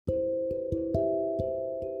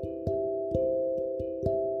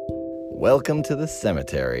Welcome to the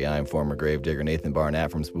cemetery. I'm former gravedigger Nathan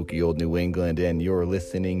Barnett from spooky old New England, and you're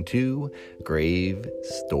listening to Grave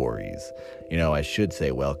Stories. You know, I should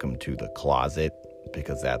say welcome to the closet,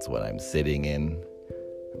 because that's what I'm sitting in.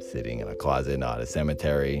 I'm sitting in a closet, not a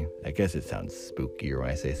cemetery. I guess it sounds spookier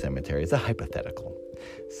when I say cemetery. It's a hypothetical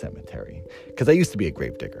cemetery, because I used to be a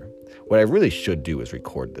gravedigger. What I really should do is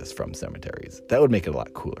record this from cemeteries. That would make it a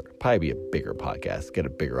lot cooler. Probably be a bigger podcast, get a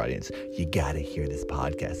bigger audience. You gotta hear this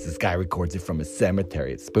podcast. This guy records it from a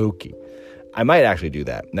cemetery. It's spooky. I might actually do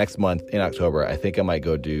that. Next month in October, I think I might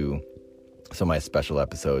go do some of my special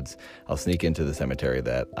episodes. I'll sneak into the cemetery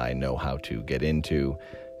that I know how to get into.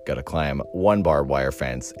 Gotta climb one barbed wire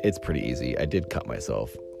fence. It's pretty easy. I did cut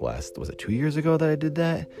myself was it 2 years ago that I did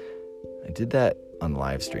that? I did that on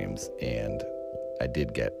live streams, and I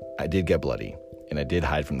did get bloody, and I did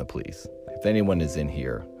hide from the police. If anyone is in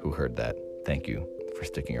here who heard that, thank you for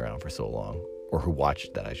sticking around for so long, or who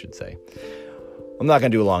watched that, I should say. I'm not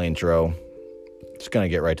going to do a long intro. Just going to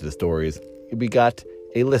get right to the stories. We got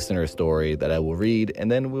a listener story that I will read,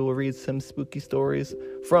 and then we will read some spooky stories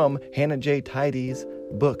from Hannah J. Tidy's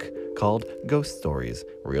book called Ghost Stories.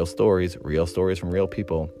 Real stories from real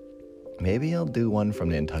people. Maybe I'll do one from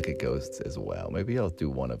Nantucket Ghosts as well. Maybe I'll do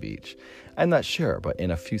one of each. I'm not sure, but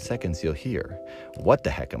in a few seconds you'll hear what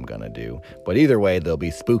the heck I'm gonna do. But either way, there'll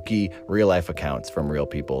be spooky, real-life accounts from real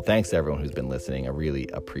people. Thanks to everyone who's been listening. I really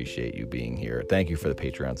appreciate you being here. Thank you for the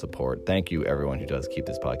Patreon support. Thank you, everyone who does keep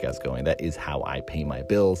this podcast going. That is how I pay my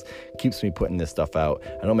bills. Keeps me putting this stuff out.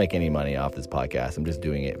 I don't make any money off this podcast. I'm just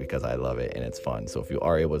doing it because I love it and it's fun. So if you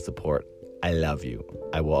are able to support, I love you.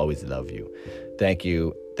 I will always love you. Thank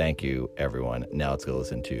you, everyone. Now let's go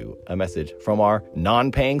listen to a message from our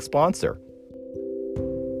non-paying sponsor.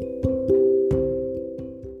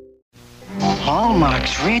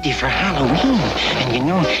 Hallmark's ready for Halloween, and you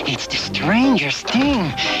know, it's the strangest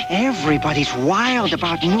thing. Everybody's wild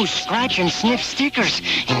about new scratch and sniff stickers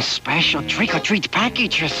in special trick-or-treat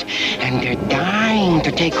packages, and they're dying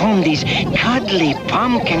to take home these cuddly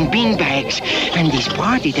pumpkin bean bags. And these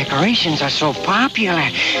party decorations are so popular,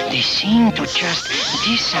 they seem to just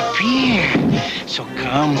disappear. So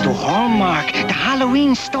come to Hallmark, the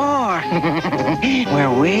Halloween store.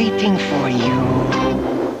 We're waiting for you.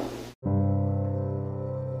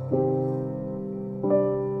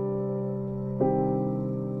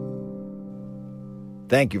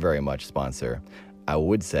 Thank you very much, sponsor. I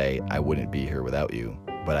would say I wouldn't be here without you,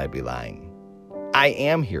 but I'd be lying. I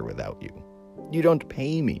am here without you. You don't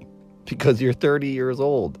pay me because you're 30 years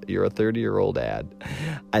old. You're a 30-year-old ad.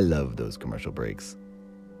 I love those commercial breaks.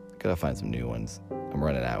 Gotta find some new ones. I'm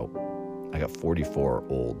running out. I got 44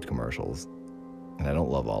 old commercials, and I don't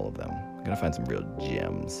love all of them. I'm gonna find some real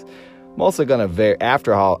gems. I'm also gonna,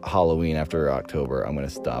 after Halloween, after October, I'm gonna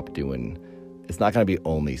stop doing... It's not going to be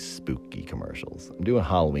only spooky commercials. I'm doing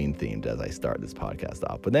Halloween themed as I start this podcast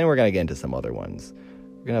off. But then we're going to get into some other ones.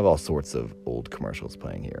 We're going to have all sorts of old commercials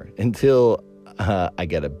playing here until I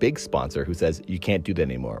get a big sponsor who says, you can't do that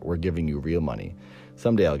anymore. We're giving you real money.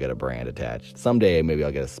 Someday I'll get a brand attached. Someday maybe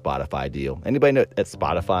I'll get a Spotify deal. Anybody know at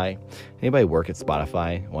Spotify? Anybody work at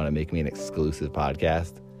Spotify? Want to make me an exclusive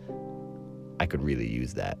podcast? I could really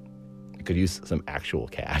use that. I could use some actual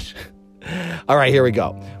cash. All right, here we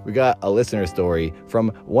go. We got a listener story from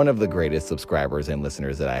one of the greatest subscribers and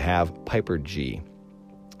listeners that I have, Piper G.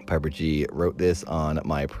 Piper G wrote this on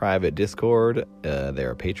my private Discord.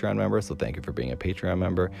 They're a Patreon member, so thank you for being a Patreon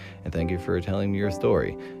member, and thank you for telling me your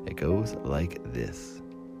story. It goes like this.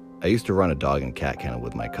 I used to run a dog and cat kennel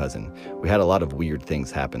with my cousin. We had a lot of weird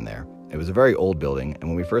things happen there. It was a very old building, and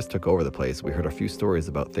when we first took over the place, we heard a few stories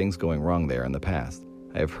about things going wrong there in the past.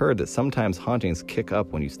 I have heard that sometimes hauntings kick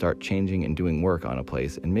up when you start changing and doing work on a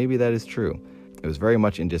place, and maybe that is true. It was very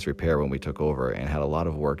much in disrepair when we took over and had a lot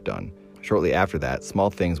of work done. Shortly after that, small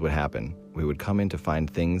things would happen. We would come in to find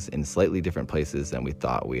things in slightly different places than we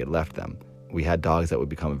thought we had left them. We had dogs that would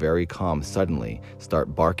become very calm suddenly,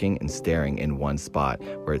 start barking and staring in one spot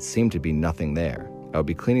where it seemed to be nothing there. I would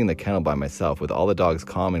be cleaning the kennel by myself with all the dogs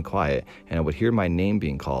calm and quiet, and I would hear my name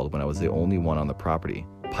being called when I was the only one on the property.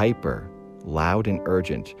 Piper. Loud and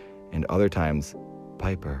urgent, and other times,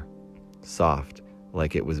 Piper, soft,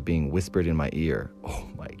 like it was being whispered in my ear. Oh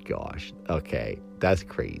my gosh. Okay, that's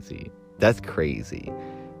crazy. That's crazy.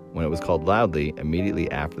 When it was called loudly, immediately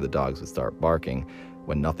after the dogs would start barking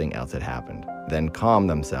when nothing else had happened, then calm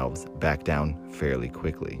themselves back down fairly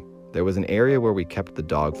quickly. There was an area where we kept the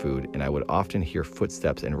dog food, and I would often hear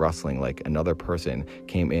footsteps and rustling like another person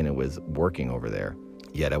came in and was working over there.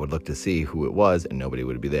 Yet I would look to see who it was, and nobody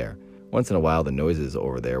would be there. Once in a while, the noises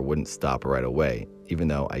over there wouldn't stop right away, even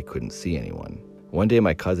though I couldn't see anyone. One day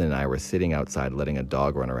my cousin and I were sitting outside letting a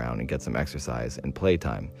dog run around and get some exercise and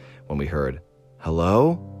playtime when we heard,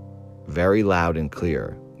 "Hello?" Very loud and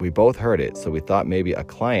clear. We both heard it, so we thought maybe a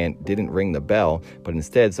client didn't ring the bell, but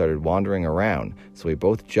instead started wandering around. So we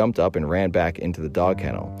both jumped up and ran back into the dog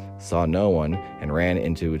kennel, saw no one, and ran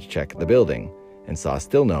into to check the building, and saw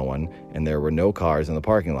still no one, and there were no cars in the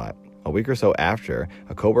parking lot. A week or so after,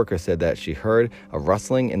 a coworker said that she heard a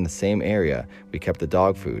rustling in the same area we kept the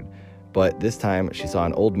dog food, but this time she saw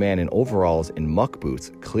an old man in overalls and muck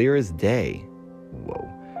boots, clear as day. Whoa.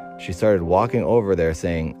 She started walking over there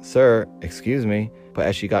saying, "Sir, excuse me," but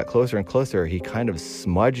as she got closer and closer, he kind of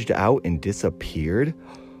smudged out and disappeared.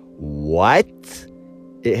 What?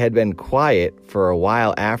 It had been quiet for a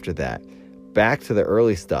while after that. Back to the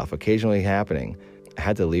early stuff, occasionally happening. I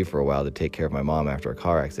had to leave for a while to take care of my mom after a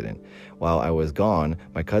car accident. While I was gone,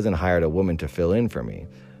 my cousin hired a woman to fill in for me.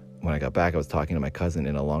 When I got back, I was talking to my cousin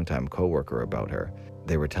and a longtime coworker about her.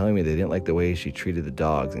 They were telling me they didn't like the way she treated the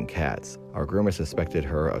dogs and cats. Our groomer suspected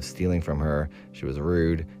her of stealing from her. She was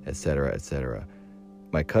rude, etc., etc.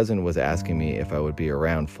 My cousin was asking me if I would be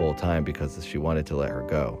around full time because she wanted to let her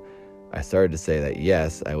go. I started to say that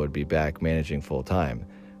yes, I would be back managing full time,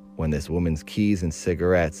 when this woman's keys and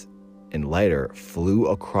cigarettes and lighter flew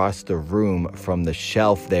across the room from the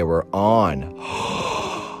shelf they were on.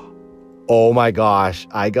 Oh my gosh,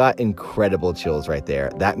 I got incredible chills right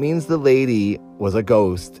there. That means the lady was a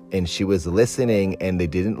ghost and she was listening and they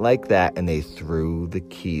didn't like that and they threw the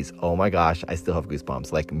keys. Oh my gosh, I still have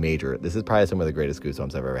goosebumps, like major. This is probably some of the greatest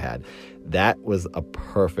goosebumps I've ever had. That was a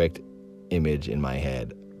perfect image in my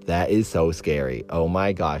head. That is so scary. Oh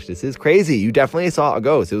my gosh, this is crazy. You definitely saw a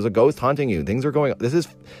ghost. It was a ghost haunting you. Things are going on. This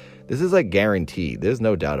is like guaranteed. There's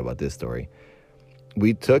no doubt about this story.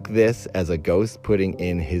 We took this as a ghost putting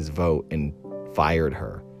in his vote and fired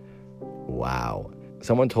her. Wow.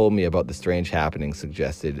 Someone told me about the strange happening,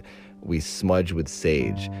 suggested we smudge with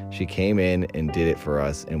sage. She came in and did it for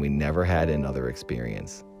us, and we never had another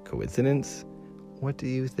experience. Coincidence? What do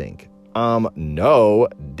you think? No,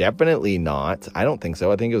 definitely not. I don't think so.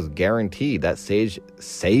 I think it was guaranteed. That sage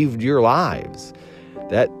saved your lives.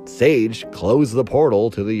 That sage closed the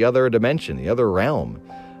portal to the other dimension, the other realm.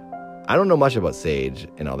 I don't know much about sage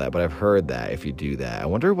and all that, but I've heard that if you do that, I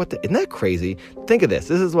wonder isn't that crazy? Think of this.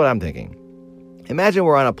 This is what I'm thinking. Imagine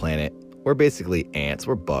we're on a planet. We're basically ants.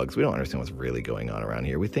 We're bugs. We don't understand what's really going on around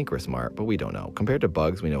here. We think we're smart, but we don't know. Compared to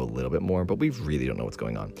bugs, we know a little bit more, but we really don't know what's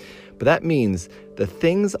going on. But that means the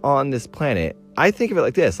things on this planet, I think of it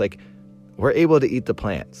like this, like we're able to eat the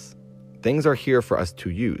plants. Things are here for us to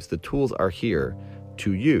use. The tools are here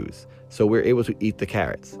to use. So we're able to eat the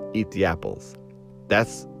carrots, eat the apples.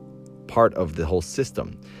 That's part of the whole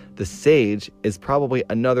system. The sage is probably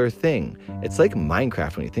another thing. It's like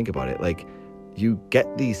Minecraft when you think about it. Like you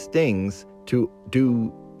get these things to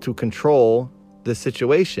control the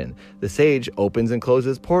situation. The sage opens and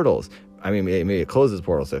closes portals. I mean, maybe it closes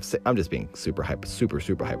portals. So I'm just being super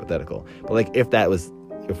hypothetical. But like if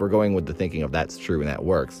we're going with the thinking of that's true and that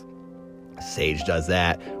works, sage does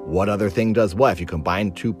that. What other thing does what? If you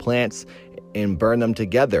combine two plants and burn them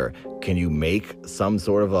together, can you make some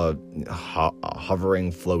sort of a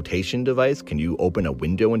hovering flotation device? Can you open a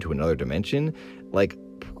window into another dimension? Like,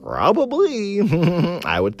 probably.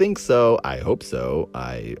 I would think so. I hope so.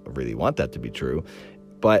 I really want that to be true.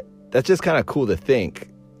 But that's just kind of cool to think.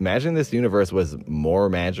 Imagine this universe was more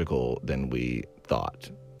magical than we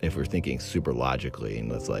thought. If we're thinking super logically,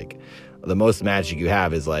 and it's like, the most magic you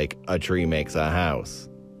have is like a tree makes a house.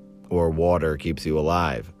 Or water keeps you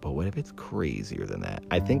alive. But what if it's crazier than that?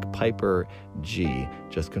 I think Piper G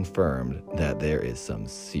just confirmed that there is some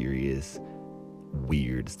serious,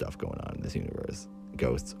 weird stuff going on in this universe.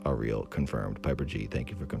 Ghosts are real, confirmed. Piper G, thank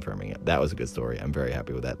you for confirming it. That was a good story. I'm very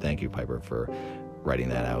happy with that. Thank you, Piper, for writing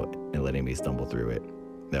that out and letting me stumble through it.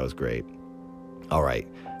 That was great. All right,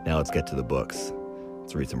 now let's get to the books.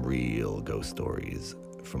 Let's read some real ghost stories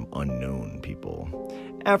from unknown people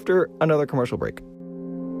after another commercial break.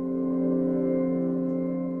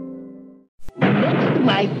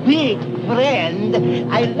 My big friend,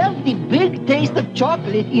 I love the big taste of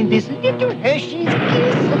chocolate in this little Hershey's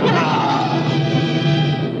Kiss.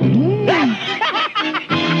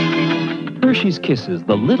 Hershey's Kisses,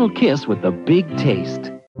 the little kiss with the big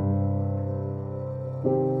taste.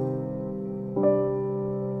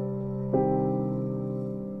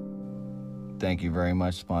 Thank you very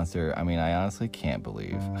much, sponsor. I mean, I honestly can't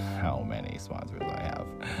believe how many sponsors I have.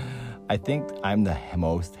 I think I'm the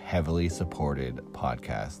most heavily supported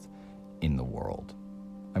podcast in the world.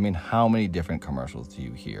 I mean, how many different commercials do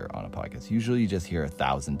you hear on a podcast? Usually you just hear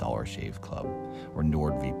 $1,000 Shave Club or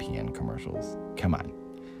NordVPN commercials. Come on.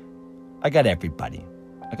 I got everybody.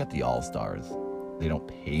 I got the all-stars. They don't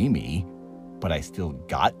pay me, but I still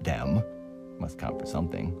got them. Must count for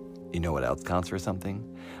something. You know what else counts for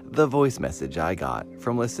something? The voice message I got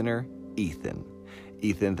from listener Ethan.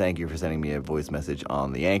 Ethan, thank you for sending me a voice message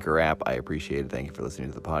on the Anchor app. I appreciate it. Thank you for listening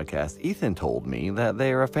to the podcast. Ethan told me that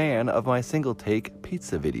they are a fan of my single take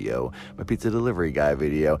pizza video, my pizza delivery guy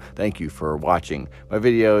video. Thank you for watching my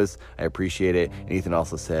videos. I appreciate it. And Ethan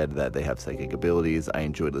also said that they have psychic abilities. I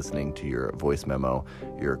enjoyed listening to your voice memo.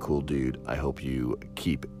 You're a cool dude. I hope you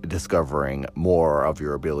keep discovering more of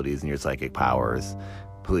your abilities and your psychic powers.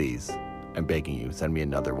 Please, I'm begging you, send me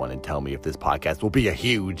another one and tell me if this podcast will be a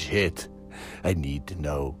huge hit. I need to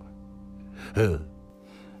know. All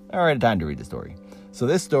right, time to read the story. So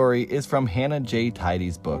this story is from Hannah J.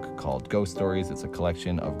 Tidy's book called Ghost Stories. It's a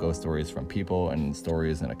collection of ghost stories from people and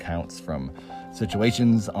stories and accounts from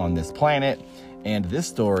situations on this planet. And this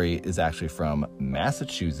story is actually from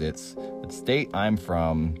Massachusetts, the state I'm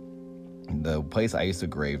from, the place I used to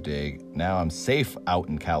grave dig. Now I'm safe out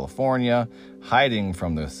in California, hiding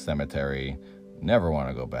from the cemetery. Never want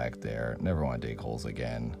to go back there. Never want to dig holes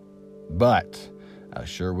again. But I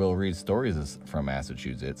sure will read stories from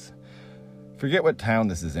Massachusetts. Forget what town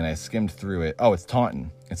this is in. I skimmed through it. Oh, it's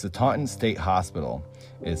Taunton. It's the Taunton State Hospital.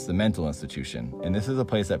 It's the mental institution. And this is a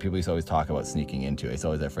place that people used to always talk about sneaking into. I used to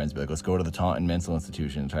always have friends be like, let's go to the Taunton Mental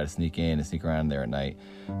Institution and try to sneak in and sneak around there at night.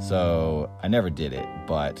 So I never did it.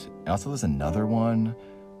 But also there's another one.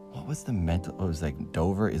 What was the mental? Oh, it was like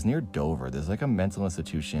Dover. It's near Dover. There's like a mental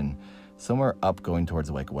institution somewhere up going towards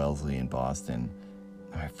like Wellesley in Boston.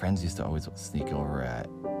 My friends used to always sneak over at,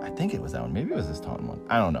 I think it was that one. Maybe it was this Taunton one.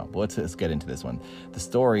 I don't know. But let's get into this one. The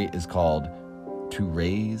story is called To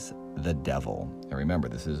Raise the Devil. And remember,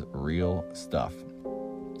 this is real stuff.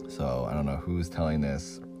 So I don't know who's telling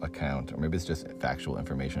this account, or maybe it's just factual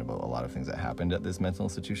information about a lot of things that happened at this mental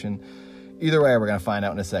institution. Either way, we're going to find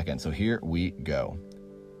out in a second. So here we go.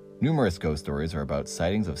 Numerous ghost stories are about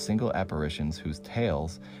sightings of single apparitions whose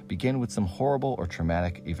tales begin with some horrible or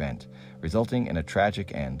traumatic event, resulting in a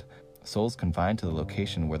tragic end. Souls confined to the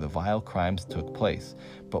location where the vile crimes took place.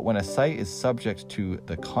 But when a site is subject to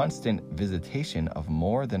the constant visitation of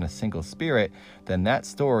more than a single spirit, then that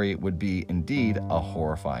story would be indeed a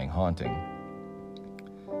horrifying haunting.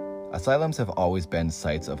 Asylums have always been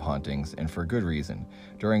sites of hauntings, and for good reason.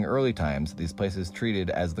 During early times, these places treated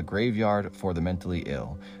as the graveyard for the mentally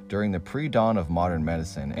ill. During the pre-dawn of modern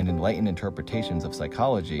medicine and enlightened interpretations of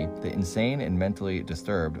psychology, the insane and mentally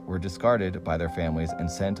disturbed were discarded by their families and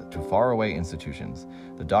sent to faraway institutions.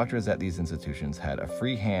 The doctors at these institutions had a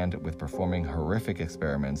free hand with performing horrific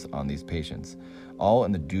experiments on these patients, all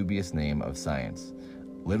in the dubious name of science.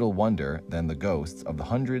 Little wonder then the ghosts of the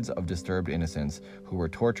hundreds of disturbed innocents who were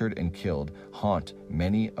tortured and killed haunt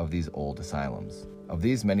many of these old asylums. Of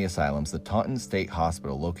these many asylums, the Taunton State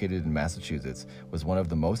Hospital, located in Massachusetts, was one of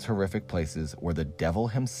the most horrific places where the devil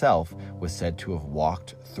himself was said to have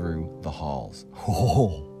walked through the halls.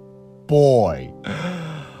 Oh, boy.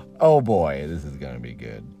 Oh, boy, this is going to be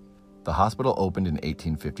good. The hospital opened in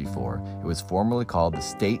 1854. It was formerly called the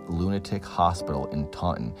State Lunatic Hospital in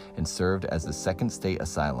Taunton and served as the second state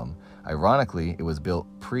asylum. Ironically, it was built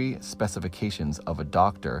pre-specifications of a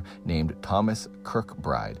doctor named Thomas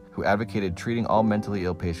Kirkbride, who advocated treating all mentally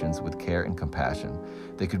ill patients with care and compassion.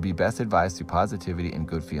 They could be best advised through positivity and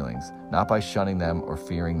good feelings, not by shunning them or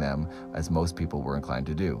fearing them, as most people were inclined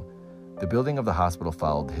to do. The building of the hospital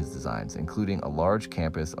followed his designs, including a large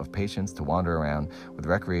campus of patients to wander around with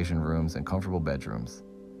recreation rooms and comfortable bedrooms.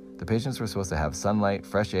 The patients were supposed to have sunlight,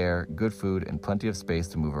 fresh air, good food, and plenty of space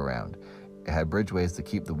to move around. It had bridgeways to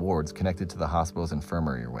keep the wards connected to the hospital's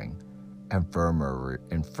infirmary wing.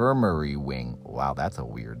 Infirmary wing. Wow, that's a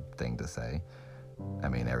weird thing to say. I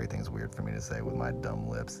mean, everything's weird for me to say with my dumb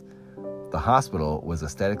lips. The hospital was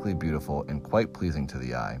aesthetically beautiful and quite pleasing to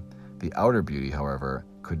the eye. The outer beauty, however,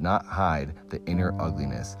 could not hide the inner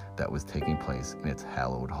ugliness that was taking place in its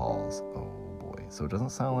hallowed halls. Oh boy. So it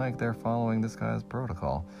doesn't sound like they're following this guy's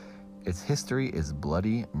protocol. Its history is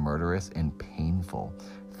bloody, murderous, and painful.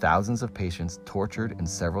 Thousands of patients tortured and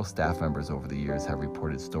several staff members over the years have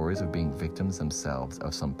reported stories of being victims themselves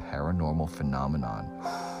of some paranormal phenomenon.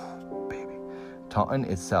 Baby. Taunton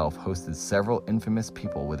itself hosted several infamous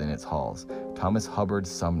people within its halls. Thomas Hubbard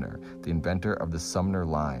Sumner, the inventor of the Sumner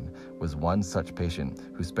line, was one such patient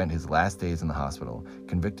who spent his last days in the hospital.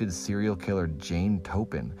 Convicted serial killer Jane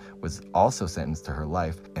Topin was also sentenced to her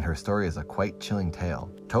life, and her story is a quite chilling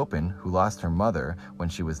tale. Topin, who lost her mother when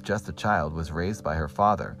she was just a child, was raised by her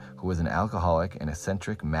father, who was an alcoholic and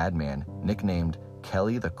eccentric madman nicknamed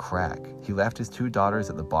Kelly the Crack. He left his two daughters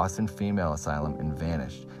at the Boston Female Asylum and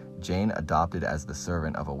vanished. Jane, adopted as the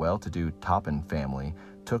servant of a well-to-do Toppin family,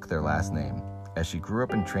 took their last name. As she grew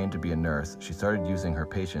up and trained to be a nurse, she started using her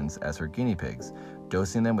patients as her guinea pigs,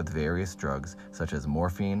 dosing them with various drugs such as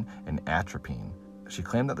morphine and atropine. She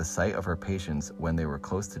claimed that the sight of her patients when they were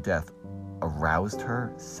close to death aroused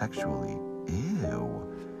her sexually. Ew.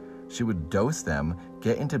 She would dose them,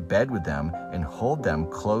 get into bed with them, and hold them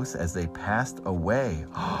close as they passed away.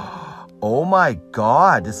 Oh my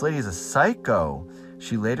God, this lady is a psycho.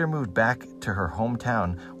 She later moved back to her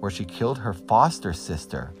hometown where she killed her foster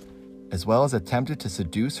sister, as well as attempted to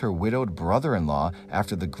seduce her widowed brother-in-law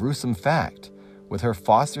after the gruesome fact. With her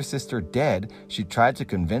foster sister dead, she tried to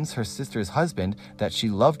convince her sister's husband that she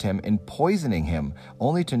loved him in poisoning him,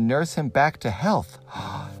 only to nurse him back to health.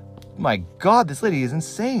 My God, this lady is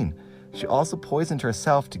insane. She also poisoned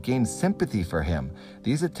herself to gain sympathy for him.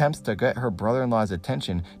 These attempts to get her brother-in-law's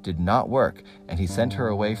attention did not work, and he sent her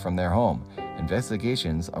away from their home.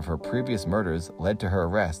 Investigations of her previous murders led to her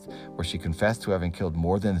arrest, where she confessed to having killed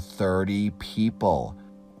more than 30 people.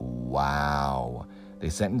 Wow. They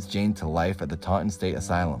sentenced Jane to life at the Taunton State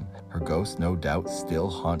Asylum. Her ghost, no doubt, still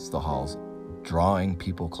haunts the halls, drawing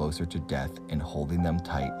people closer to death and holding them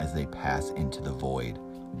tight as they pass into the void.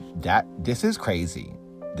 This is crazy.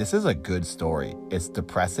 This is a good story. It's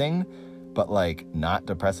depressing, but like not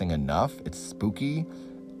depressing enough. It's spooky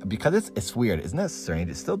because it's weird. Isn't that strange?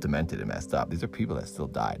 It's still demented and messed up. These are people that still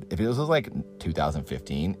died. If it was like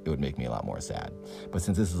 2015, it would make me a lot more sad. But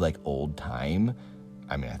since this is like old time,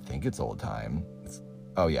 I mean, I think it's old time.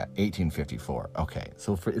 Oh yeah, 1854. Okay,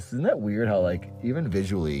 so isn't that weird how like even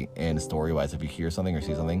visually and story-wise, if you hear something or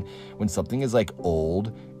see something, when something is like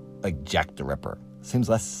old, like Jack the Ripper, seems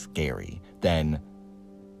less scary than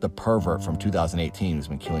the pervert from 2018 who's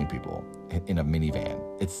been killing people in a minivan.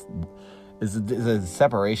 It's a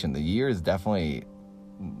separation. The year is definitely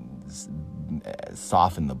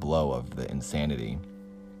softened the blow of the insanity.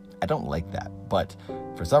 I don't like that, but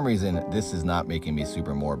for some reason, this is not making me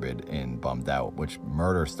super morbid and bummed out, which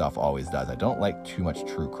murder stuff always does. I don't like too much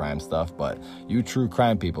true crime stuff, but you true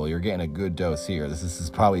crime people, you're getting a good dose here. This is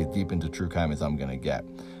probably as deep into true crime as I'm going to get.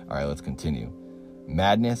 All right, let's continue.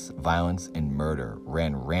 Madness, violence, and murder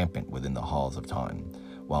ran rampant within the halls of Taunton.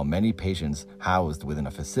 While many patients housed within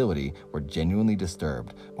a facility were genuinely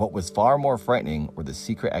disturbed, what was far more frightening were the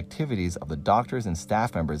secret activities of the doctors and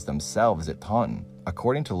staff members themselves at Taunton.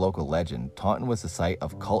 According to local legend, Taunton was the site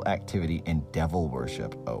of cult activity and devil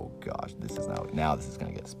worship. Oh gosh, this is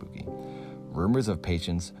going to get spooky. Rumors of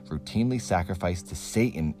patients routinely sacrificed to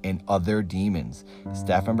Satan and other demons.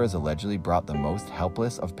 Staff members allegedly brought the most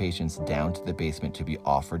helpless of patients down to the basement to be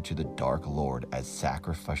offered to the Dark Lord as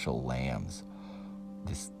sacrificial lambs.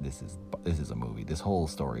 This is a movie. This whole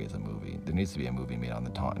story is a movie. There needs to be a movie made on the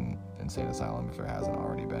Taunton Insane Asylum if there hasn't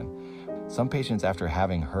already been. Some patients, after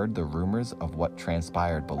having heard the rumors of what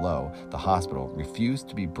transpired below the hospital, refused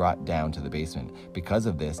to be brought down to the basement. Because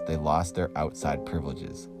of this, they lost their outside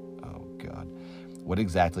privileges. Oh, God. What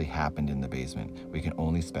exactly happened in the basement? We can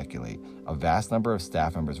only speculate. A vast number of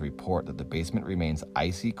staff members report that the basement remains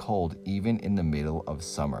icy cold even in the middle of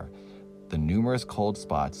summer. The numerous cold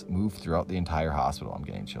spots move throughout the entire hospital. I'm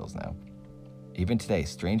getting chills now. Even today,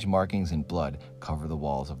 strange markings in blood cover the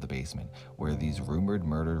walls of the basement where these rumored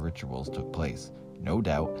murder rituals took place. No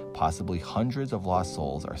doubt, possibly hundreds of lost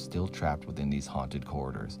souls are still trapped within these haunted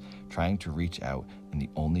corridors, trying to reach out in the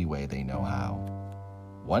only way they know how.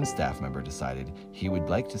 One staff member decided he would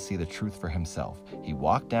like to see the truth for himself. He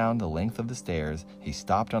walked down the length of the stairs. He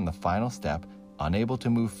stopped on the final step. Unable to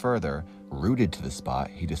move further, rooted to the spot,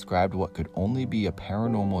 he described what could only be a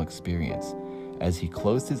paranormal experience. As he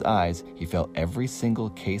closed his eyes, he felt every single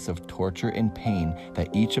case of torture and pain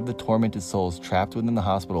that each of the tormented souls trapped within the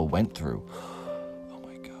hospital went through. Oh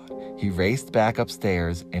my God. He raced back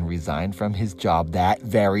upstairs and resigned from his job that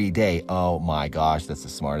very day. Oh my gosh, that's the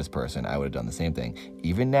smartest person. I would have done the same thing.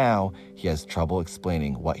 Even now, he has trouble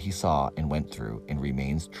explaining what he saw and went through and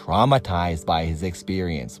remains traumatized by his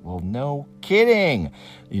experience. Well, no kidding.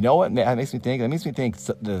 You know what that makes me think? That makes me think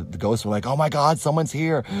the ghosts were like, oh my God, someone's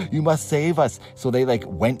here. You must save us. So they like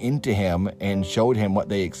went into him and showed him what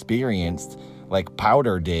they experienced, like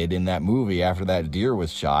Powder did in that movie after that deer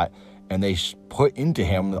was shot. And they put into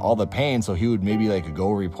him all the pain so he would maybe like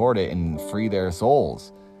go report it and free their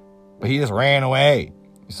souls. But he just ran away.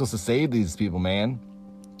 You're supposed to save these people, man.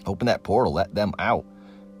 Open that portal, let them out.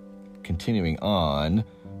 Continuing on,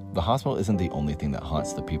 the hospital isn't the only thing that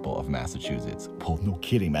haunts the people of Massachusetts. Well, no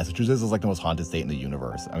kidding. Massachusetts is like the most haunted state in the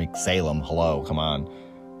universe. I mean, Salem, hello, come on.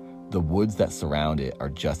 The woods that surround it are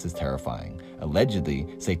just as terrifying. Allegedly,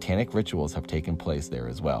 satanic rituals have taken place there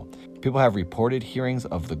as well. People have reported hearings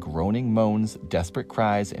of the groaning moans, desperate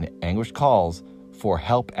cries, and anguished calls for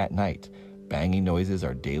help at night. Banging noises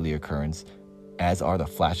are daily occurrence, as are the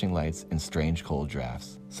flashing lights and strange cold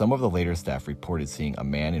drafts. Some of the later staff reported seeing a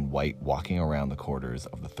man in white walking around the corridors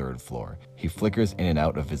of the 3rd floor. He flickers in and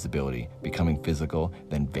out of visibility, becoming physical,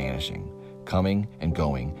 then vanishing, coming and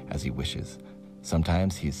going as he wishes.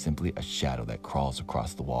 Sometimes he is simply a shadow that crawls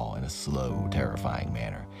across the wall in a slow, terrifying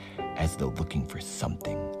manner, as though looking for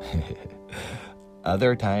something.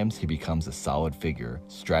 Other times he becomes a solid figure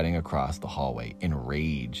striding across the hallway in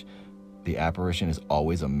rage. The apparition is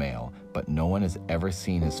always a male, but no one has ever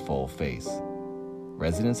seen his full face.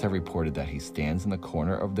 Residents have reported that he stands in the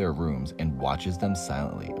corner of their rooms and watches them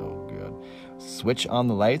silently. Oh, God. Switch on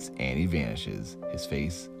the lights and he vanishes. His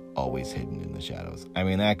face always hidden in the shadows. I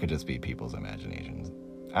mean, that could just be people's imaginations.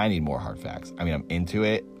 I need more hard facts. I mean, I'm into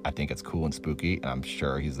it. I think it's cool and spooky, and I'm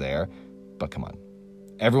sure he's there. But come on.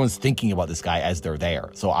 Everyone's thinking about this guy as they're there.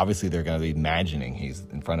 So obviously they're going to be imagining he's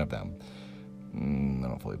in front of them. I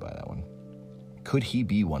don't fully buy that one. Could he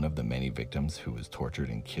be one of the many victims who was tortured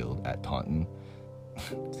and killed at Taunton?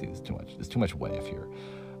 See, there's too much. There's too much what if here.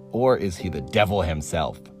 Or is he the devil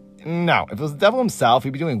himself? No, if it was the devil himself,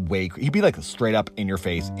 he'd be doing he'd be like straight up in your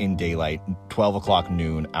face in daylight, 12 o'clock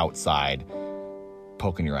noon outside,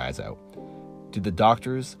 poking your eyes out. Did the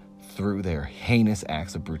doctors, through their heinous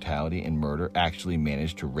acts of brutality and murder, actually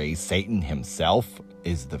manage to raise Satan himself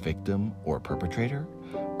as the victim or perpetrator?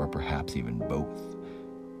 Or perhaps even both?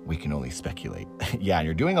 We can only speculate. Yeah, and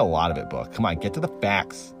you're doing a lot of it, book. Come on, get to the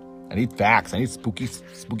facts. I need facts. I need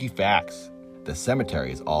spooky facts. The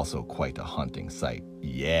cemetery is also quite a haunting sight.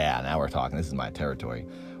 Yeah, now we're talking. This is my territory.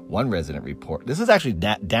 One resident report. This is actually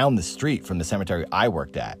down the street from the cemetery I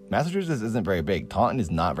worked at. Massachusetts isn't very big. Taunton is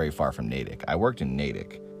not very far from Natick. I worked in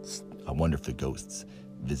Natick. I wonder if the ghosts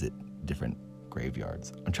visit different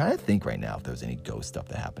graveyards. I'm trying to think right now if there was any ghost stuff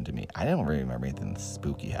that happened to me. I don't really remember anything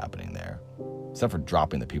spooky happening there. Except for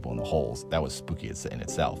dropping the people in the holes. That was spooky in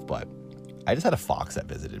itself, but I just had a fox that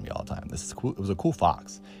visited me all the time. This is cool. It was a cool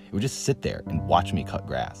fox. It would just sit there and watch me cut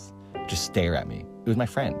grass. Just stare at me. It was my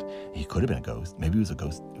friend. He could have been a ghost. Maybe he was a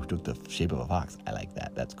ghost who took the shape of a fox. I like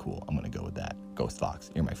that. That's cool. I'm going to go with that. Ghost fox.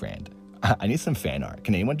 You're my friend. I need some fan art.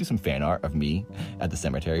 Can anyone do some fan art of me at the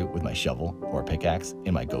cemetery with my shovel or pickaxe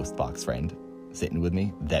and my ghost fox friend sitting with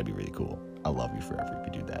me? That'd be really cool. I'll love you forever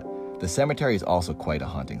if you do that. The cemetery is also quite a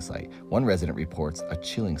haunting sight. One resident reports a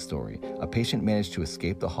chilling story. A patient managed to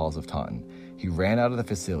escape the halls of Taunton. He ran out of the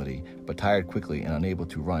facility, but tired quickly and unable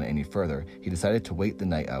to run any further, he decided to wait the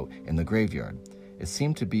night out in the graveyard. It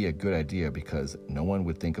seemed to be a good idea because no one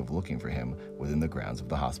would think of looking for him within the grounds of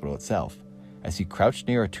the hospital itself. As he crouched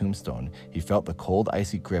near a tombstone, he felt the cold,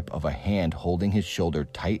 icy grip of a hand holding his shoulder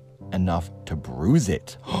tight enough to bruise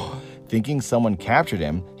it. Thinking someone captured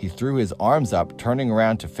him, he threw his arms up, turning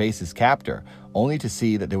around to face his captor, only to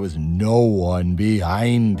see that there was no one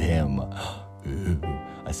behind him.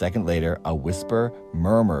 A second later, a whisper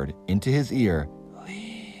murmured into his ear,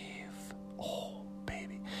 "Leave, oh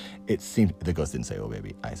baby." It seemed, the ghost didn't say, "Oh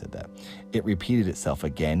baby," I said that. It repeated itself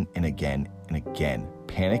again and again and again.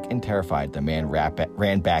 Panicked and terrified, the man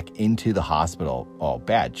ran back into the hospital. Oh,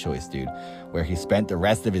 bad choice, dude. Where he spent the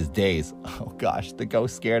rest of his days. Oh gosh, the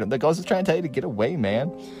ghost scared him. The ghost was trying to tell you to get away, man.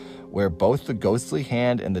 Where both the ghostly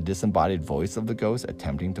hand and the disembodied voice of the ghost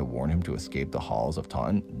attempting to warn him to escape the halls of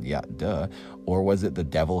Taunton? Yeah, duh. Or was it the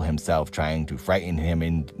devil himself trying to frighten him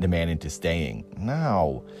and the man into staying?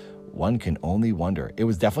 No. One can only wonder. It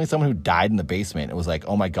was definitely someone who died in the basement. It was like,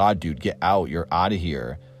 oh my God, dude, get out. You're out of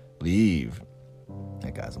here. Leave.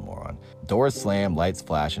 That guy's a moron. Doors slam, lights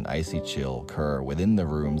flash, and icy chill occur within the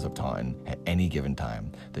rooms of Taunton at any given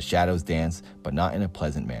time. The shadows dance, but not in a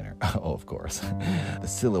pleasant manner. Oh, of course. The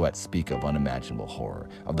silhouettes speak of unimaginable horror,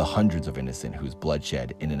 of the hundreds of innocent whose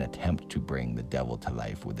bloodshed in an attempt to bring the devil to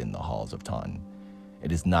life within the halls of Taunton.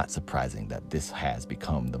 It is not surprising that this has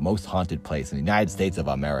become the most haunted place in the United States of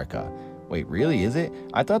America. Wait, really, is it?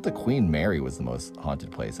 I thought the Queen Mary was the most haunted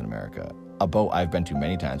place in America. A boat I've been to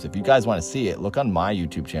many times. If you guys want to see it, look on my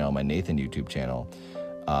YouTube channel, my Nathan YouTube channel.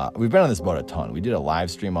 We've been on this boat a ton. We did a live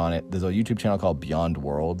stream on it. There's a YouTube channel called Beyond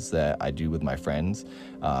Worlds that I do with my friends,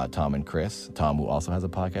 Tom and Chris. Tom, who also has a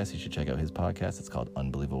podcast. You should check out his podcast. It's called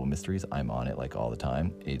Unbelievable Mysteries. I'm on it like all the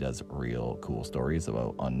time. He does real cool stories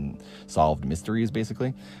about unsolved mysteries,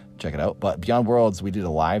 basically. Check it out. But Beyond Worlds, we did a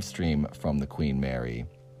live stream from the Queen Mary,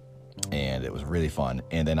 and it was really fun.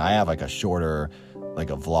 And then I have like a shorter like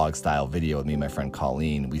a vlog style video with me and my friend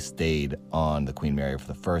Colleen. We stayed on the Queen Mary for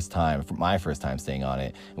the first time, for my first time staying on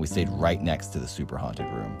it, and we stayed right next to the super haunted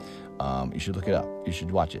room. You should look it up. You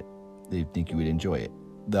should watch it. I think you would enjoy it.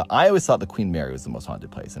 I always thought the Queen Mary was the most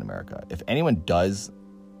haunted place in America. If anyone does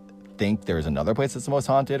think there's another place that's the most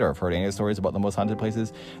haunted, or have heard any of the stories about the most haunted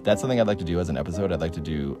places, that's something I'd like to do as an episode. I'd like to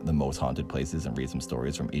do the most haunted places and read some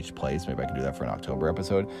stories from each place. Maybe I can do that for an October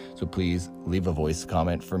episode. So please leave a voice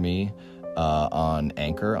comment for me on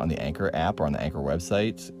Anchor, on the Anchor app or on the Anchor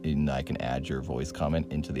website, and I can add your voice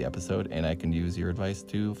comment into the episode, and I can use your advice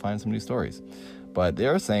to find some new stories. But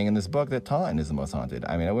they're saying in this book that Taunton is the most haunted.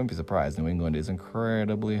 I mean, I wouldn't be surprised. New England is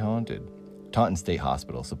incredibly haunted. Taunton State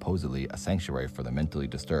Hospital, supposedly a sanctuary for the mentally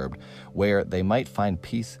disturbed, where they might find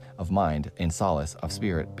peace of mind and solace of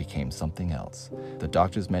spirit, became something else. The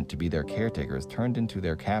doctors meant to be their caretakers turned into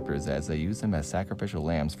their captors as they used them as sacrificial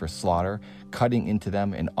lambs for slaughter, cutting into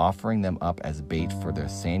them and offering them up as bait for their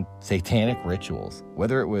satanic rituals.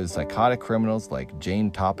 Whether it was psychotic criminals like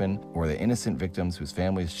Jane Toppin or the innocent victims whose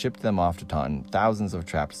families shipped them off to Taunton, thousands of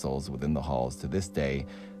trapped souls within the halls to this day,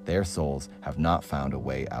 their souls have not found a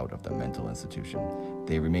way out of the mental institution.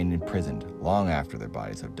 They remain imprisoned long after their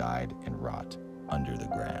bodies have died and rot under the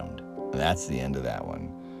ground. That's the end of that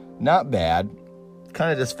one. Not bad.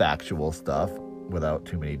 Kind of just factual stuff without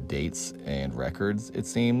too many dates and records, it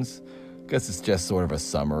seems. Guess it's just sort of a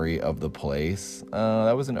summary of the place.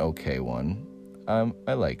 That was an okay one.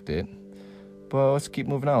 I liked it. But let's keep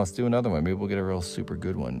moving on. Let's do another one. Maybe we'll get a real super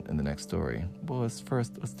good one in the next story. Well, let's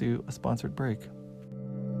do a sponsored break.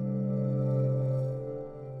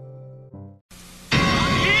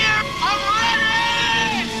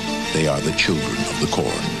 They are the children of the corn.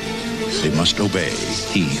 They must obey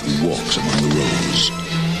he who walks among the rows.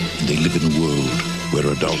 And they live in a world where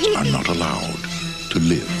adults are not allowed to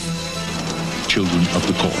live. Children of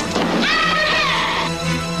the corn.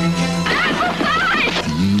 A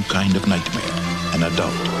new kind of nightmare. An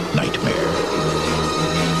adult nightmare.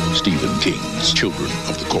 Stephen King's Children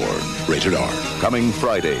of the Corn. Rated R. Coming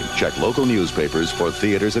Friday. Check local newspapers for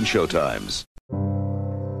theaters and showtimes.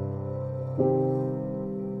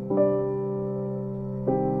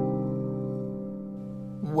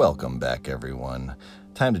 Welcome back, everyone.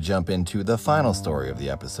 Time to jump into the final story of the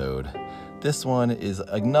episode. This one is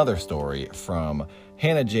another story from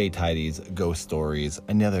Hannah J. Tidy's Ghost Stories,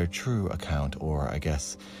 another true account, or I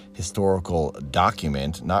guess historical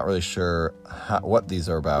document. Not really sure what these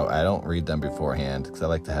are about. I don't read them beforehand because I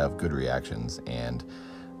like to have good reactions and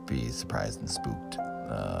be surprised and spooked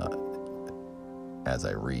as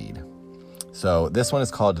I read. So this one is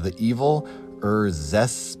called The Evil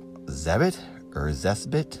Erzsébet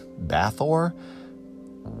Bathor.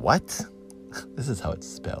 What? This is how it's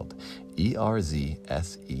spelled. Erzsebet.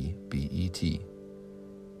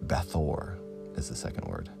 Bathor is the second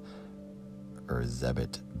word.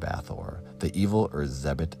 Erzsébet Bathor. The Evil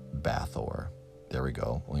Erzsébet Bathor. There we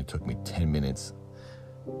go. Only took me 10 minutes.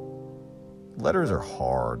 Letters are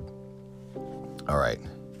hard. All right.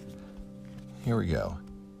 Here we go.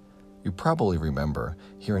 You probably remember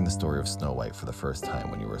hearing the story of Snow White for the first time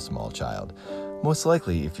when you were a small child. Most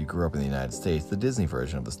likely, if you grew up in the United States, the Disney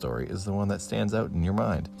version of the story is the one that stands out in your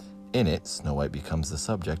mind. In it, Snow White becomes the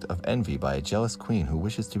subject of envy by a jealous queen who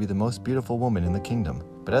wishes to be the most beautiful woman in the kingdom.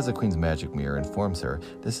 But as the queen's magic mirror informs her,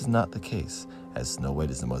 this is not the case, as Snow White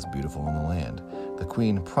is the most beautiful in the land. The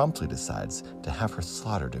queen promptly decides to have her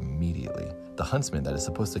slaughtered immediately. The huntsman that is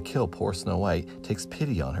supposed to kill poor Snow White takes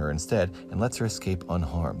pity on her instead and lets her escape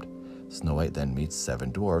unharmed. Snow White then meets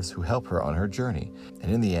 7 dwarves who help her on her journey,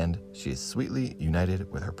 and in the end, she is sweetly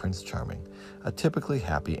united with her Prince Charming. A typically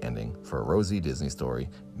happy ending for a rosy Disney story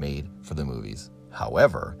made for the movies.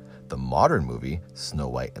 However, the modern movie, Snow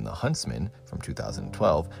White and the Huntsman, from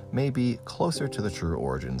 2012, may be closer to the true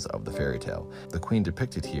origins of the fairy tale. The queen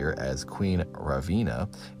depicted here as Queen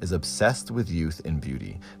Ravina is obsessed with youth and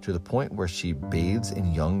beauty, to the point where she bathes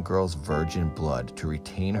in young girls' virgin blood to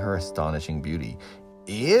retain her astonishing beauty.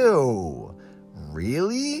 Ew!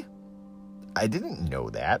 Really? I didn't know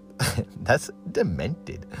that. That's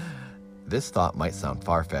demented. This thought might sound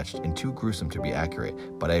far-fetched and too gruesome to be accurate,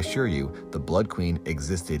 but I assure you, the Blood Queen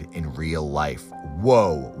existed in real life.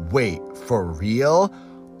 Whoa, wait, for real?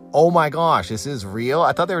 Oh my gosh, this is real?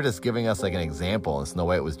 I thought they were just giving us like an example, and Snow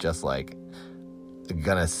White was just like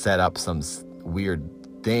gonna set up some weird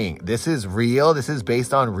thing. This is real? This is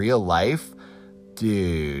based on real life?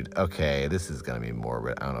 Dude, okay, this is going to be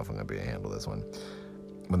morbid. I don't know if I'm going to be able to handle this one.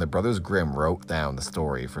 When the Brothers Grimm wrote down the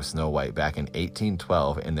story for Snow White back in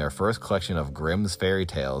 1812 in their first collection of Grimm's fairy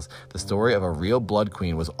tales, the story of a real blood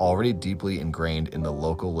queen was already deeply ingrained in the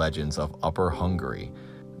local legends of Upper Hungary.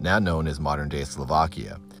 now known as modern-day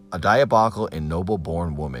Slovakia. A diabolical and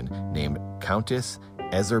noble-born woman named Countess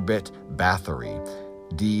Erzsébet Báthory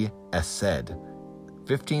d'Eszéd,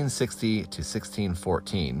 1560 to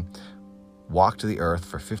 1614, walked the earth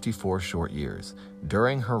for 54 short years.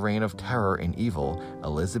 During her reign of terror and evil,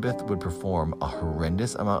 Elizabeth would perform a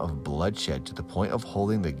horrendous amount of bloodshed to the point of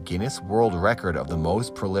holding the Guinness World Record of the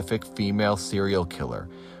most prolific female serial killer,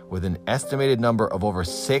 with an estimated number of over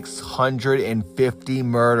 650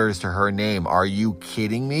 murders to her name. Are you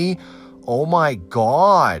kidding me? Oh my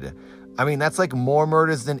God. I mean, that's like more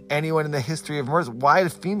murders than anyone in the history of murders. Why a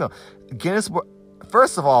female?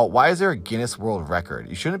 First of all, why is there a Guinness World Record?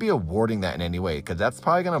 You shouldn't be awarding that in any way, because that's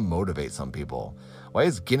probably going to motivate some people. Why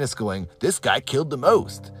is Guinness going, this guy killed the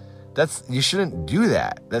most? You shouldn't do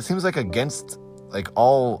that. That seems like against like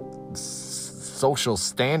all social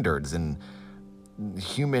standards and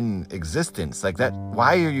human existence. Like that,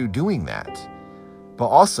 why are you doing that? But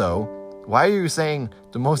also, why are you saying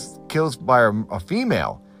the most kills by a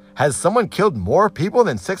female? Has someone killed more people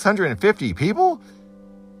than 650 people?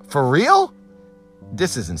 For real?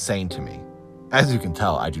 This is insane to me. As you can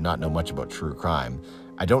tell, I do not know much about true crime.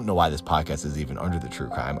 I don't know why this podcast is even under the true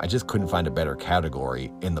crime. I just couldn't find a better category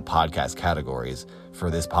in the podcast categories for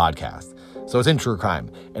this podcast. So it's in true crime.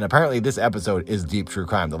 And apparently this episode is deep true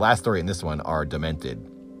crime. The last story in this one are demented.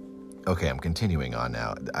 Okay, I'm continuing on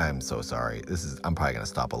now. I'm so sorry. I'm probably going to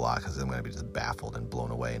stop a lot because I'm going to be just baffled and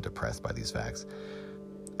blown away and depressed by these facts.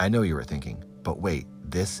 I know you were thinking, but wait,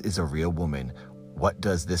 this is a real woman. What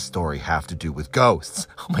does this story have to do with ghosts?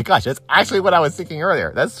 Oh my gosh, that's actually what I was thinking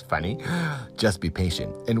earlier. That's funny. Just be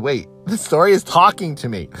patient and wait. The story is talking to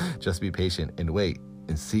me. Just be patient and wait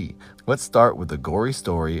and see. Let's start with the gory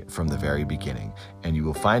story from the very beginning, and you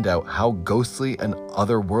will find out how ghostly and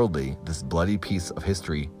otherworldly this bloody piece of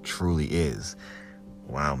history truly is.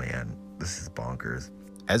 Wow, man, this is bonkers.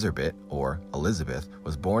 Erzsébet, or Elizabeth,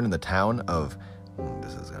 was born in the town of,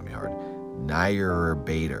 this is going to be hard,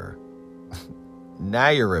 Nyírbátor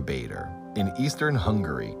in eastern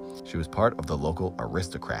Hungary. She was part of the local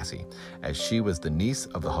aristocracy, as she was the niece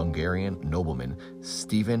of the Hungarian nobleman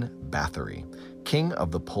Stephen Báthory, king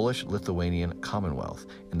of the Polish-Lithuanian Commonwealth,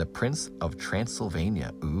 and the Prince of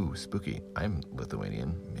Transylvania. Ooh, spooky. I'm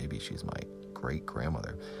Lithuanian. Maybe she's my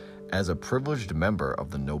great-grandmother. As a privileged member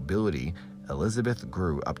of the nobility, Elizabeth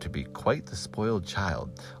grew up to be quite the spoiled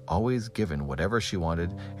child, always given whatever she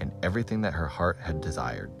wanted and everything that her heart had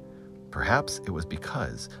desired. Perhaps it was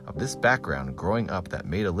because of this background growing up that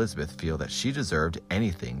made Elizabeth feel that she deserved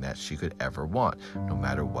anything that she could ever want, no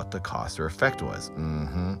matter what the cost or effect was.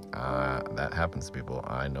 That happens to people,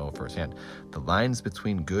 I know firsthand. The lines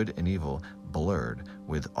between good and evil blurred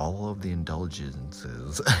with all of the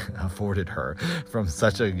indulgences afforded her from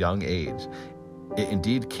such a young age. It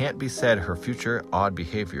indeed can't be said her future odd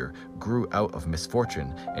behavior grew out of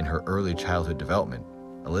misfortune in her early childhood development.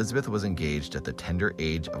 Elizabeth was engaged at the tender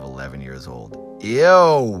age of 11 years old.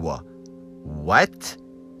 Ew! What?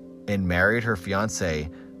 And married her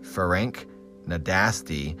fiancé, Ferenc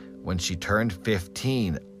Nadasdy, when she turned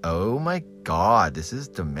 15. Oh my God, this is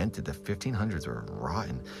demented. The 1500s were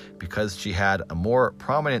rotten. Because she had a more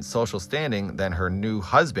prominent social standing than her new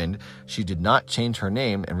husband, she did not change her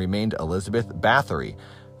name and remained Elizabeth Báthory.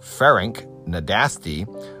 Ferenc Nadasdy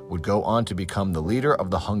would go on to become the leader of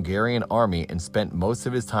the Hungarian army and spent most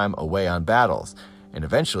of his time away on battles, and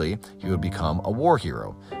eventually he would become a war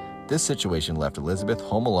hero. This situation left Elizabeth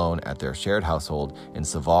home alone at their shared household in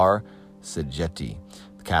Szavar Szigeti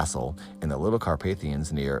Castle in the Little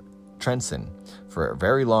Carpathians near Trenčín for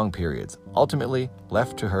very long periods, ultimately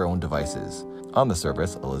left to her own devices. On the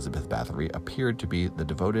surface, Elizabeth Báthory appeared to be the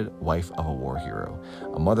devoted wife of a war hero,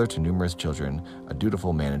 a mother to numerous children, a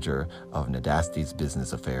dutiful manager of Nadasdy's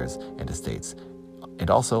business affairs and estates, and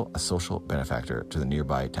also a social benefactor to the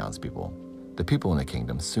nearby townspeople. The people in the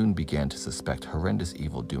kingdom soon began to suspect horrendous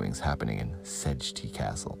evil doings happening in Szegety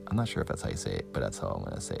Castle. I'm not sure if that's how you say it, but that's how I'm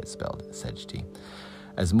going to say it spelled, Szegety.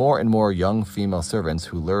 As more and more young female servants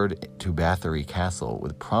who lured to Báthory Castle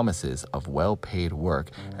with promises of well-paid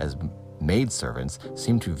work as maidservants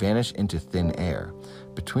seemed to vanish into thin air.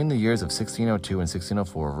 Between the years of 1602 and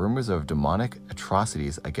 1604, rumors of demonic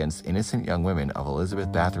atrocities against innocent young women of Elizabeth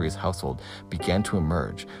Báthory's household began to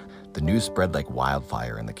emerge. The news spread like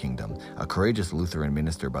wildfire in the kingdom. A courageous Lutheran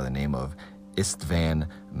minister by the name of István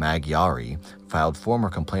Magyari filed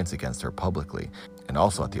formal complaints against her publicly, and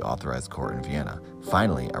also at the authorized court in Vienna.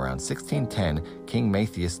 Finally, around 1610, King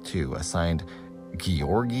Matthias II assigned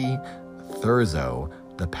Georgi Thurzo,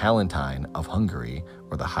 the Palatine of Hungary,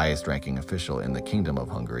 or the highest-ranking official in the Kingdom of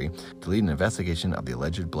Hungary, to lead an investigation of the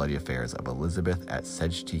alleged bloody affairs of Elizabeth at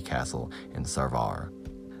Szegety Castle in Szavar.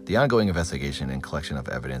 The ongoing investigation and collection of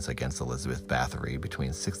evidence against Elizabeth Bathory between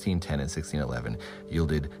 1610 and 1611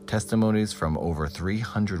 yielded testimonies from over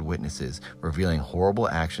 300 witnesses revealing horrible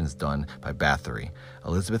actions done by Bathory.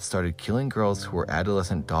 Elizabeth started killing girls who were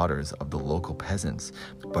adolescent daughters of the local peasants,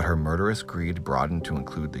 but her murderous greed broadened to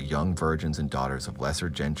include the young virgins and daughters of lesser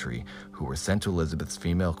gentry who were sent to Elizabeth's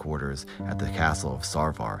female quarters at the castle of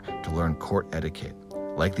Sarvar to learn court etiquette.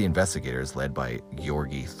 Like the investigators led by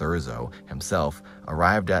Georgi Thurzo himself,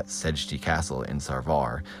 arrived at Sedgety Castle in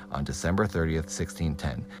Sarvar on December 30th,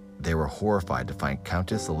 1610. They were horrified to find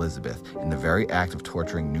Countess Elizabeth in the very act of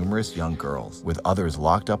torturing numerous young girls, with others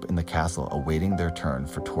locked up in the castle awaiting their turn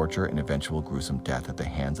for torture and eventual gruesome death at the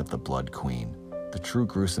hands of the Blood Queen. The true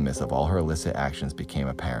gruesomeness of all her illicit actions became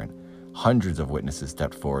apparent. Hundreds of witnesses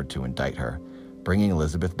stepped forward to indict her, bringing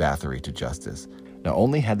Elizabeth Bathory to justice. Not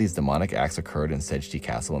only had these demonic acts occurred in Sedgety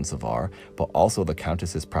Castle in Sarvar, but also the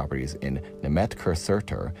Countess's properties in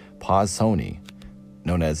Nemetkurserter, Pozsony,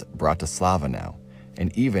 known as Bratislava now,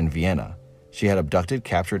 and even Vienna. She had abducted,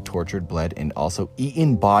 captured, tortured, bled, and also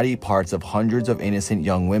eaten body parts of hundreds of innocent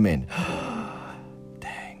young women.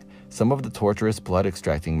 Dang. Some of the torturous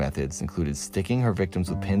blood-extracting methods included sticking her victims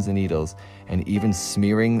with pins and needles, and even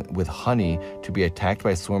smearing with honey to be attacked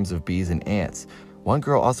by swarms of bees and ants. One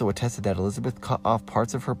girl also attested that Elizabeth cut off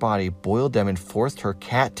parts of her body, boiled them, and forced her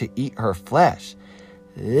cat to eat her flesh.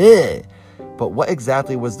 Ugh. But what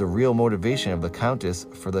exactly was the real motivation of the Countess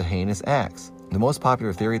for the heinous acts? The most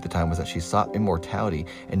popular theory at the time was that she sought immortality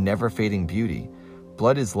and never-fading beauty.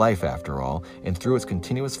 Blood is life, after all, and through its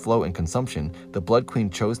continuous flow and consumption, the Blood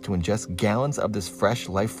Queen chose to ingest gallons of this fresh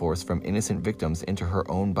life force from innocent victims into her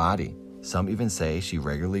own body. Some even say she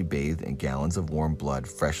regularly bathed in gallons of warm blood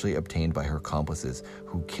freshly obtained by her accomplices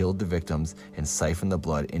who killed the victims and siphoned the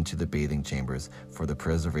blood into the bathing chambers for the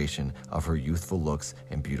preservation of her youthful looks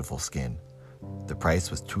and beautiful skin. The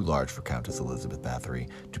price was too large for Countess Elizabeth Bathory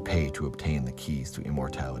to pay to obtain the keys to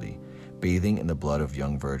immortality. Bathing in the blood of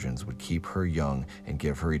young virgins would keep her young and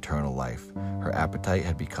give her eternal life. Her appetite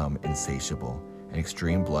had become insatiable. An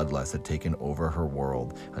extreme bloodlust had taken over her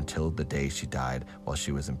world until the day she died while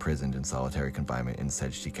she was imprisoned in solitary confinement in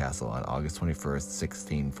Sedgety Castle on August 21st,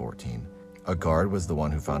 1614. A guard was the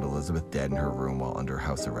one who found Elizabeth dead in her room while under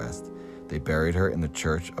house arrest. They buried her in the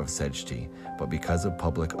church of Sedgety, but because of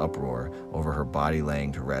public uproar over her body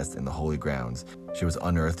laying to rest in the holy grounds, she was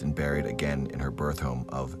unearthed and buried again in her birth home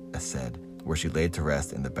of Esed, where she laid to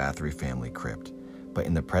rest in the Bathory family crypt. But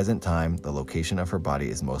in the present time, the location of her body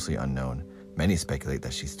is mostly unknown. Many speculate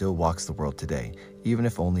that she still walks the world today, even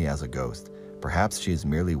if only as a ghost. Perhaps she is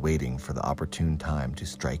merely waiting for the opportune time to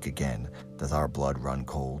strike again. Does our blood run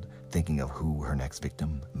cold, thinking of who her next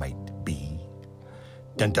victim might be?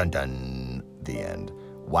 Dun dun dun. The end.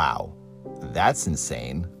 Wow. That's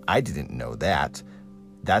insane. I didn't know that.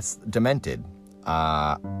 That's demented.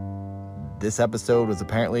 This episode was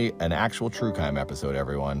apparently an actual true crime episode,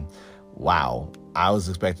 everyone. Wow. I was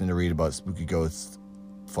expecting to read about spooky ghosts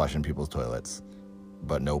flushing people's toilets,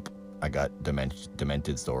 but nope. I got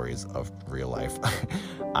demented stories of real life.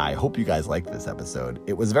 I hope you guys liked this episode.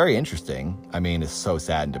 It was very interesting. I mean, it's so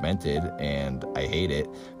sad and demented, and I hate it.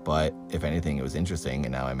 But if anything, it was interesting,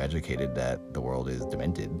 and now I'm educated that the world is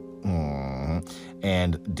demented.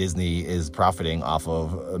 And Disney is profiting off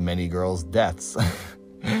of many girls' deaths.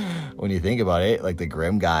 When you think about it, like the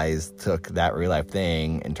Grimm guys took that real life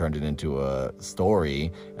thing and turned it into a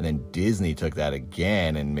story, and then Disney took that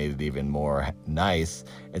again and made it even more nice.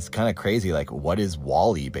 It's kind of crazy. Like, what is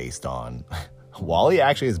WALL-E based on? WALL-E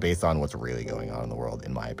actually is based on what's really going on in the world,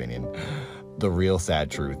 in my opinion. The real sad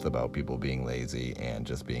truth about people being lazy and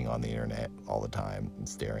just being on the internet all the time and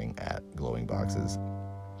staring at glowing boxes,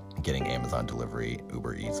 getting Amazon delivery,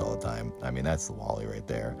 Uber Eats all the time. I mean, that's the WALL-E right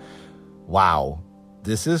there. Wow.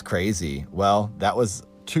 This is crazy. Well, that was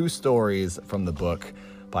 2 stories from the book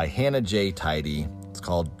by Hannah J. Tidy. It's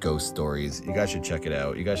called Ghost Stories. You guys should check it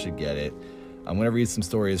out. You guys should get it. I'm going to read some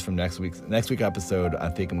stories from next week's episode. I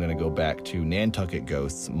think I'm going to go back to Nantucket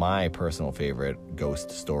Ghosts, my personal favorite ghost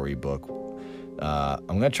story book. I'm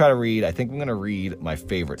going to try to read, I think I'm going to read my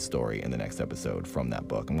favorite story in the next episode from that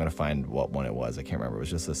book. I'm going to find what one it was. I can't remember. It was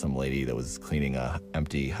just some lady that was cleaning a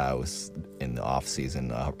empty house in the off season,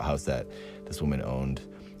 a house that this woman owned,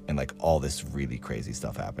 and like all this really crazy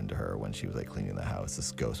stuff happened to her when she was like cleaning the house.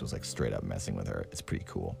 This ghost was like straight up messing with her. It's pretty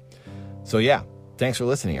cool. So yeah, thanks for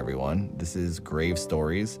listening, everyone. This is Grave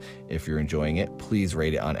Stories. If you're enjoying it, please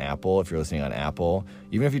rate it on Apple. If you're listening on Apple,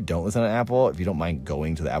 even if you don't listen on Apple, if you don't mind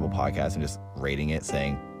going to the Apple Podcast and just rating it,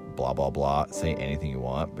 saying blah, blah, blah. Say anything you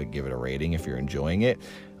want, but give it a rating if you're enjoying it.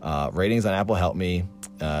 Ratings on Apple help me.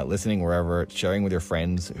 Listening wherever, sharing with your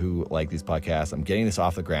friends who like these podcasts. I'm getting this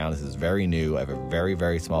off the ground. This is very new. I have a very,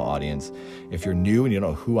 very small audience. If you're new and you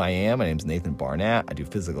don't know who I am, my name's Nathan Barnett. I do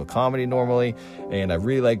physical comedy normally, and I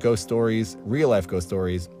really like ghost stories, real life ghost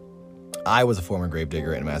stories. I was a former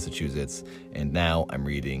gravedigger in Massachusetts, and now I'm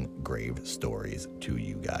reading grave stories to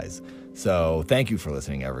you guys. So thank you for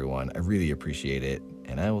listening, everyone. I really appreciate it,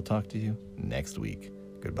 and I will talk to you next week.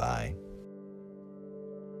 Goodbye.